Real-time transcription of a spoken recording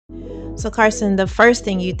So, Carson, the first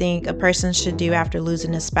thing you think a person should do after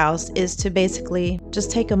losing a spouse is to basically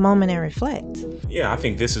just take a moment and reflect. Yeah, I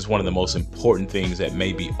think this is one of the most important things that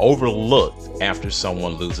may be overlooked after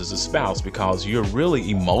someone loses a spouse, because you're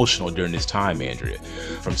really emotional during this time, Andrea.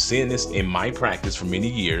 From seeing this in my practice for many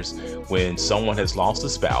years, when someone has lost a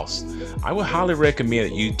spouse, I would highly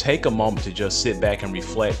recommend that you take a moment to just sit back and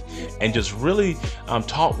reflect and just really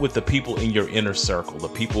talk with the people in your inner circle, the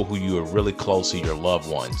people who you are really close to, your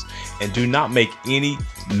loved ones, and do not make any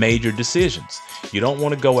major decisions. You don't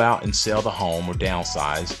want to go out and sell the home or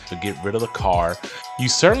downsize to get rid of the car. You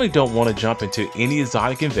certainly don't want to jump into any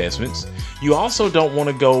exotic investments. You also don't want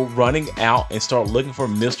to go running out and start looking for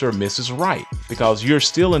Mr. or Mrs. Right, because you're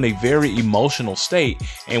still in a very emotional state.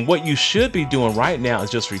 And what you should be doing right now is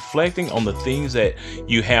just reflecting on the things that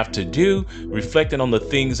you have to do, reflecting on the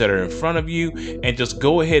things that are in front of you, and just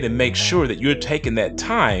go ahead and make sure that you're taking that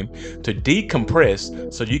time to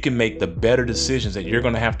decompress so you can make the better decisions that you're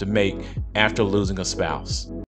going to have to make after losing a spouse.